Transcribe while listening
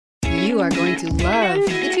You are going to love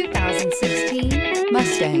the 2016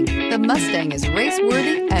 Mustang. The Mustang is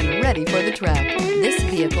race-worthy and ready for the track. This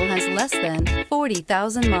vehicle has less than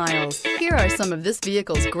 40,000 miles. Here are some of this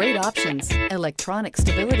vehicle's great options: electronic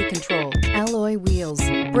stability control, alloy wheels,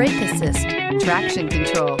 brake assist, traction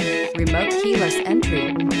control, remote keyless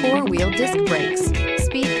entry, four-wheel disc brakes,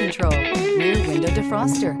 speed control, rear window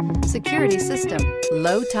defroster, security system,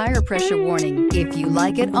 low tire pressure warning. If you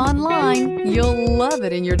like it online, you'll love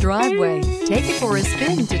it in your driveway. Take it for a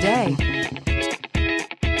spin today.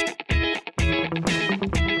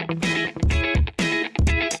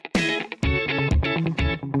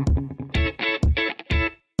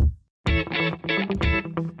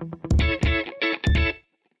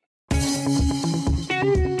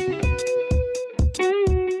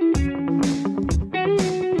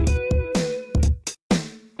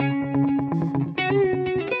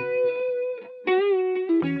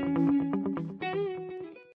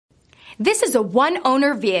 This is a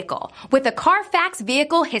one-owner vehicle with a Carfax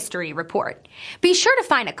Vehicle History Report. Be sure to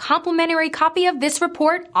find a complimentary copy of this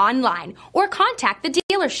report online or contact the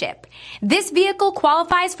dealership. This vehicle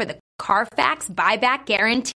qualifies for the Carfax Buyback Guarantee.